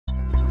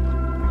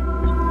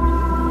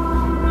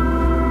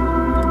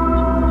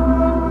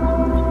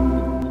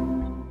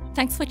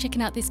Thanks for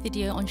checking out this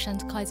video on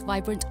Chantecaille's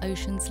Vibrant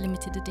Oceans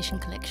limited edition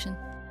collection.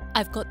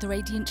 I've got the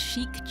Radiant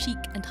Chic Cheek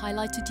and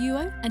Highlighter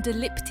Duo and a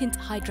Lip Tint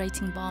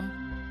Hydrating Balm.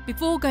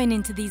 Before going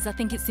into these, I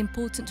think it's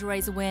important to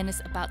raise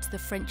awareness about the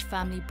French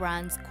family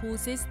brand's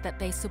causes that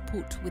they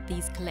support with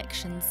these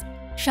collections.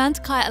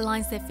 Chantecaille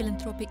aligns their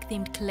philanthropic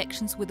themed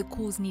collections with a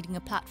cause needing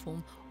a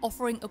platform,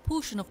 offering a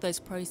portion of those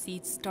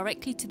proceeds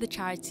directly to the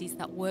charities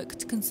that work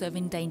to conserve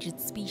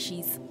endangered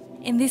species.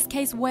 In this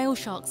case, whale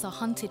sharks are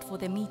hunted for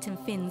their meat and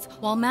fins,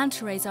 while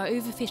manta rays are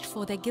overfished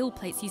for their gill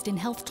plates used in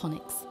health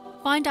tonics.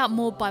 Find out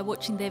more by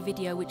watching their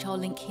video, which I'll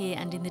link here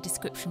and in the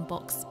description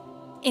box.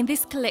 In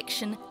this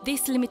collection,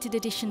 this limited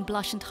edition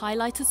blush and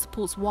highlighter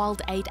supports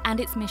Wild Aid and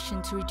its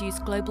mission to reduce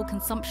global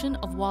consumption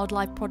of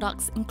wildlife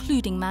products,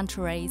 including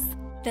manta rays.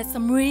 There's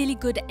some really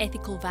good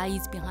ethical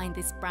values behind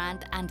this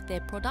brand and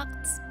their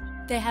products.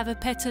 They have a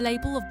PETA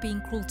label of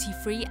being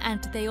cruelty-free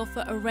and they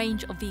offer a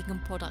range of vegan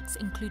products,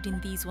 including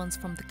these ones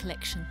from the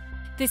collection.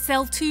 They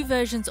sell two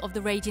versions of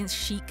the Radiant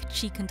Chic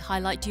Cheek and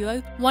Highlight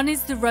Duo. One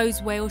is the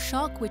Rose Whale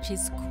Shark, which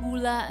is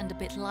cooler and a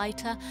bit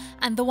lighter,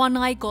 and the one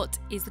I got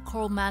is the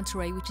Coral Manta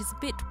Ray, which is a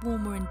bit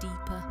warmer and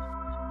deeper.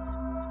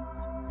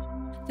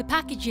 The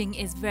packaging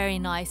is very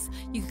nice.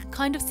 You can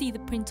kind of see the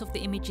print of the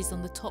images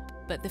on the top,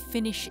 but the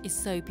finish is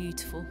so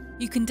beautiful.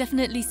 You can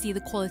definitely see the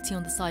quality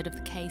on the side of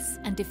the case,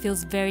 and it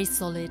feels very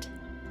solid.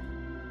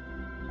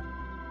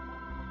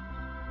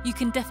 You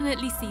can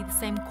definitely see the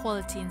same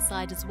quality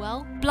inside as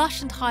well.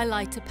 Blush and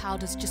highlighter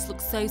powders just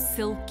look so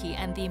silky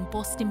and the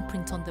embossed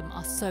imprint on them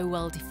are so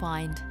well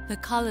defined. The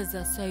colours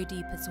are so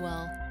deep as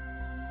well.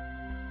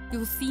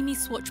 You'll see me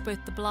swatch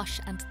both the blush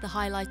and the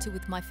highlighter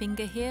with my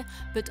finger here,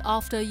 but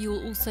after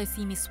you'll also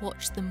see me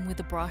swatch them with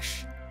a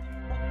brush.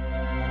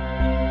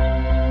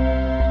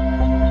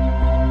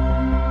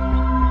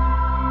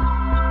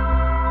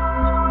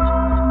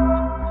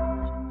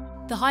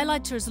 The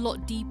highlighter is a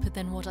lot deeper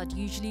than what I'd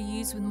usually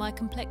use with my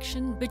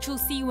complexion, but you'll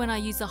see when I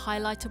use a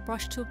highlighter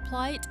brush to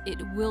apply it,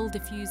 it will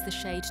diffuse the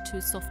shade to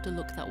a softer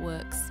look that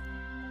works.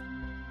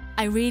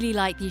 I really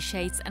like these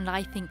shades and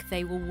I think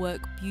they will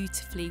work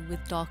beautifully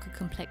with darker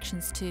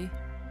complexions too.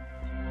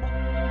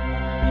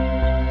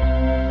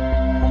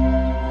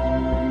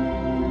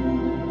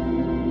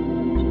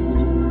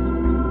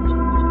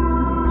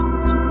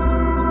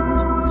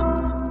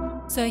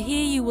 So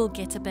here you will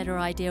get a better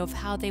idea of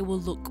how they will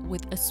look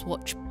with a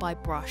swatch by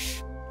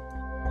brush.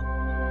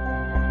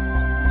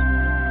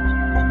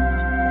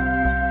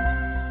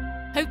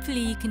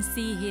 Hopefully you can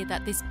see here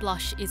that this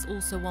blush is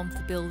also one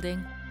for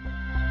building.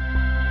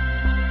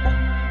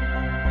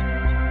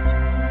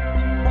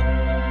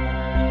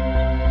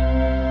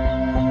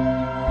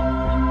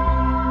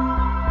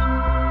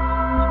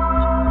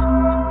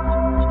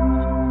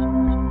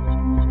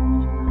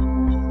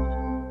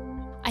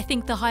 I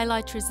think the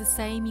highlighter is the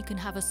same. You can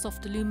have a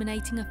soft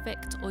illuminating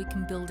effect or you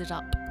can build it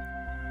up.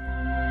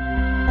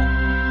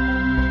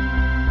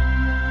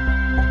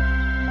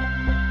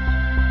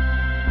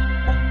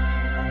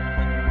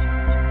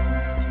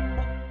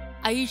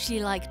 I usually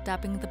like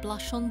dabbing the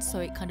blush on so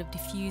it kind of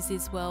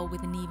diffuses well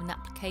with an even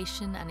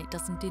application and it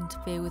doesn't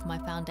interfere with my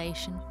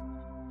foundation.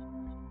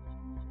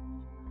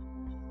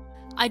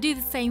 I do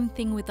the same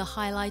thing with the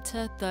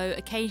highlighter, though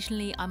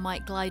occasionally I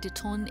might glide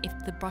it on if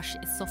the brush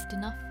is soft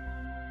enough.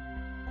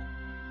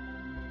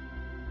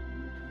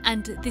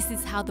 And this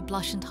is how the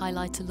blush and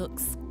highlighter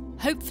looks.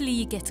 Hopefully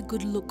you get a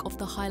good look of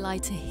the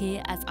highlighter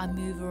here as I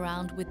move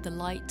around with the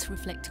light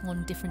reflecting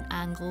on different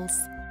angles.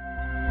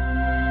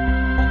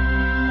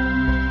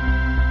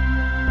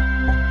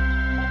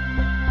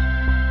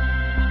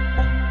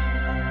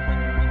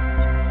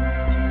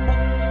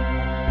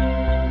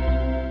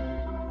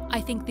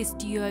 I think this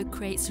duo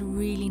creates a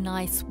really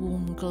nice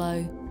warm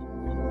glow.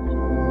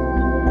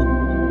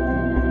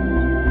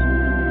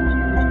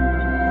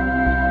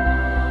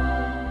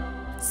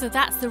 So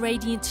that's the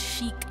Radiant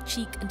Chic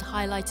Cheek and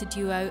Highlighter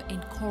Duo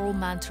in Coral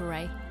Manta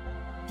Ray.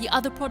 The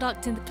other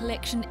product in the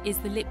collection is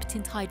the Lip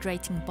Tint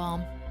Hydrating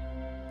Balm.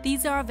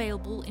 These are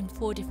available in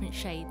 4 different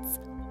shades: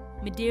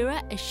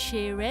 Madeira a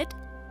sheer red,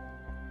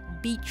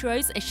 Beach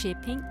Rose a sheer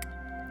pink,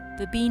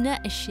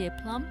 Verbena a sheer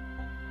plum,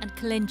 and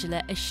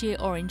Calendula a sheer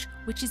orange,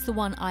 which is the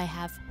one I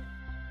have.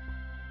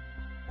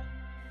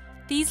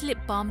 These lip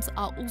balms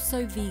are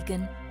also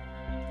vegan.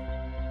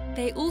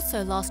 They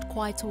also last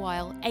quite a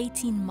while,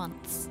 18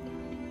 months.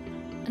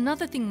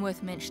 Another thing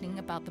worth mentioning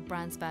about the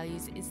brand's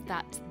values is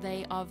that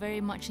they are very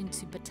much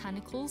into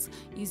botanicals,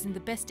 using the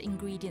best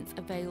ingredients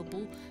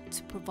available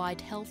to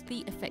provide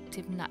healthy,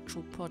 effective,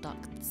 natural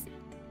products.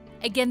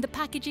 Again, the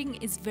packaging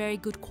is very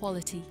good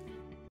quality.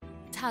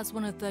 It has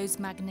one of those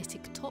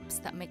magnetic tops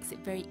that makes it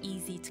very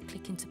easy to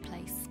click into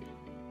place.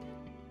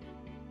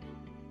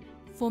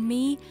 For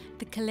me,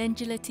 the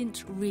Calendula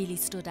tint really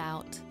stood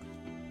out.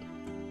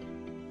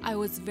 I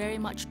was very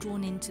much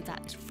drawn into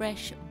that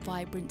fresh,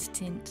 vibrant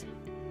tint.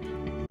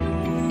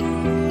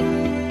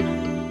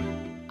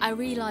 I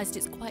realised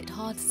it's quite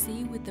hard to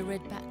see with the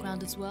red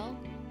background as well,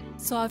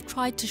 so I've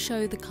tried to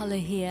show the colour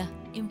here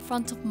in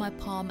front of my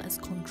palm as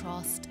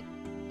contrast.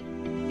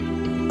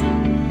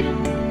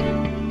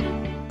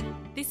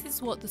 this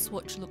is what the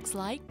swatch looks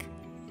like.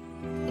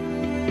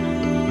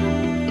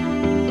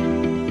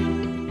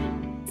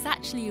 It's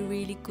actually a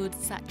really good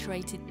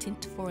saturated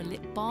tint for a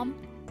lip balm.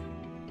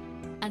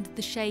 And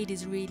the shade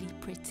is really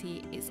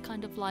pretty. It's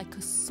kind of like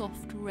a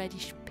soft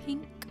reddish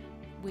pink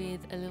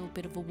with a little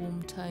bit of a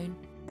warm tone.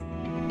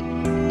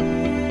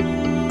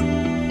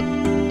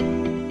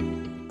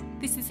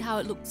 This is how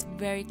it looks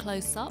very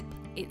close up.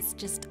 It's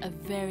just a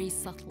very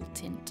subtle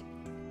tint.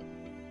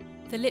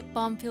 The lip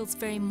balm feels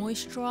very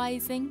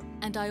moisturising,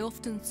 and I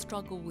often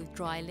struggle with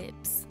dry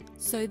lips.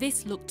 So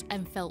this looked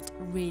and felt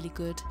really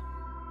good.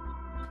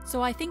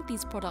 So I think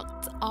these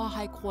products are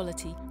high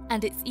quality,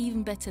 and it's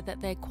even better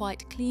that they're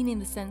quite clean in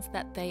the sense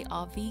that they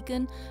are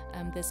vegan,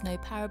 there's no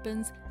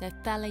parabens, they're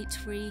phthalate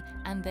free,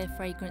 and they're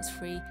fragrance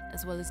free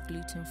as well as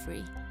gluten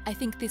free. I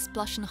think this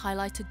blush and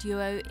highlighter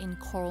duo in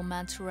Coral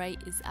Manta Ray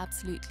is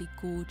absolutely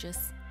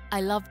gorgeous.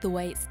 I love the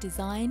way it's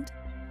designed.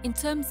 In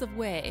terms of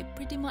wear, it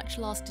pretty much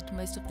lasted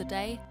most of the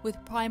day.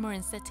 With primer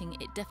and setting,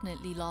 it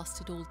definitely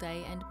lasted all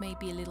day and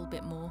maybe a little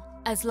bit more.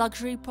 As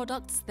luxury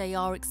products, they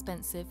are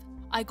expensive.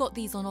 I got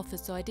these on offer,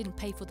 so I didn't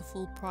pay for the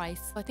full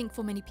price. I think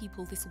for many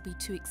people this will be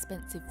too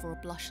expensive for a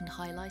blush and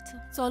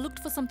highlighter. So I looked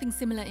for something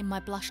similar in my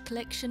blush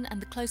collection,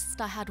 and the closest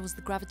I had was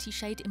the Gravity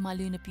shade in my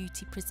Lunar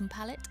Beauty Prism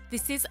palette.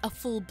 This is a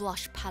full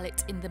blush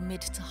palette in the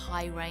mid to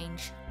high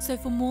range. So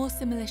for more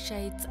similar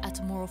shades at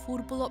a more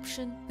affordable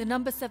option, the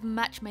No. 7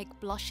 Matchmake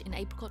blush in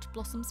Apricot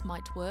Blossoms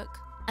might work.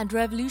 And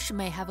Revolution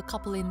may have a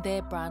couple in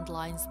their brand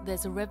lines.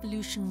 There's a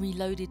Revolution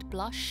Reloaded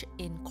blush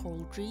in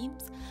Coral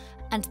Dreams,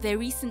 and their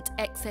recent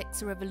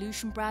XX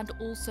Revolution brand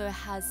also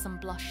has some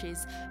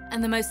blushes,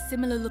 and the most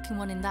similar looking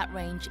one in that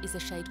range is a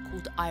shade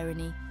called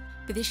Irony.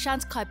 But this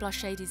Chantecaille blush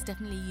shade is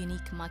definitely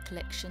unique in my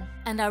collection,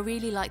 and I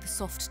really like the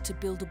soft to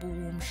buildable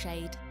warm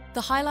shade.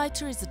 The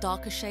highlighter is a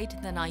darker shade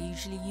than I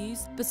usually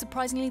use, but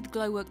surprisingly the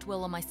glow worked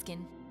well on my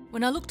skin.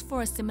 When I looked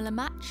for a similar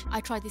match, I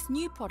tried this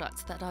new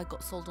product that I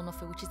got sold on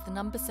offer, which is the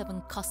No. 7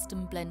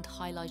 Custom Blend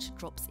Highlighter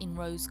Drops in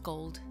Rose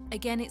Gold.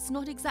 Again, it's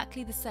not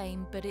exactly the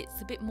same, but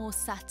it's a bit more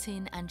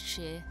satin and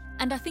sheer.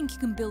 And I think you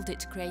can build it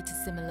to create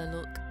a similar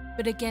look.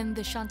 But again,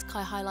 the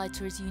Chantecaille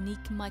highlighter is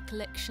unique in my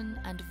collection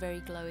and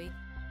very glowy.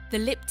 The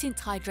Lip Tint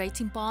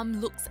Hydrating Balm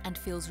looks and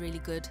feels really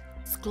good.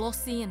 It's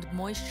glossy and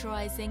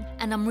moisturising,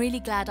 and I'm really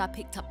glad I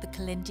picked up the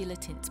Calendula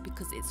tint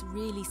because it's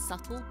really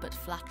subtle but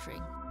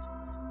flattering.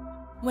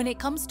 When it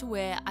comes to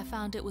wear, I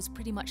found it was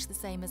pretty much the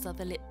same as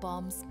other lip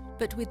balms,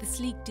 but with the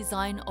sleek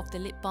design of the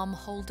lip balm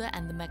holder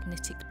and the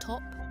magnetic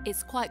top,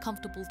 it's quite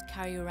comfortable to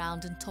carry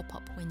around and top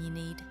up when you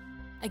need.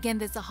 Again,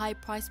 there's a high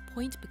price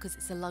point because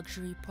it's a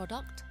luxury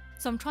product.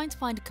 So I'm trying to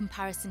find a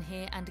comparison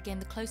here, and again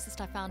the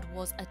closest I found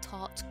was a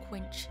Tarte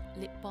Quench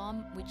lip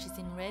balm, which is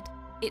in red.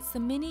 It's the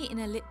mini in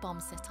a lip balm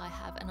set I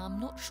have, and I'm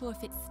not sure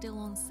if it's still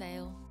on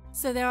sale.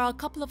 So there are a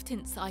couple of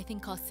tints that I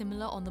think are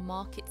similar on the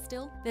market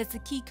still. There's the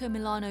Kiko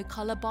Milano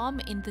Colour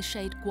Balm in the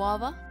shade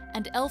Guava,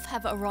 and e.l.f.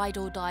 have a Ride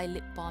or Die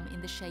lip balm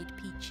in the shade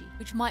Peachy,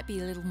 which might be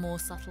a little more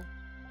subtle.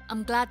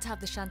 I'm glad to have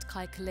the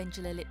Chantecaille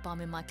Calendula lip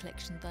balm in my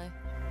collection though.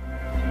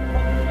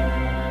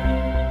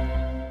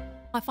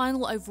 My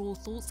final overall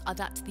thoughts are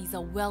that these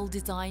are well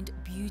designed,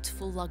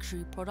 beautiful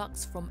luxury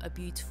products from a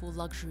beautiful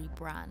luxury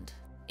brand.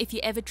 If you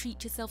ever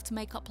treat yourself to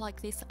makeup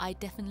like this, I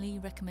definitely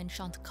recommend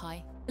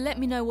Chantecaille. Let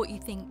me know what you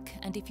think,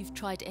 and if you've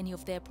tried any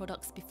of their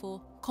products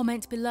before,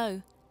 comment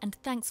below, and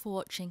thanks for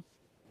watching.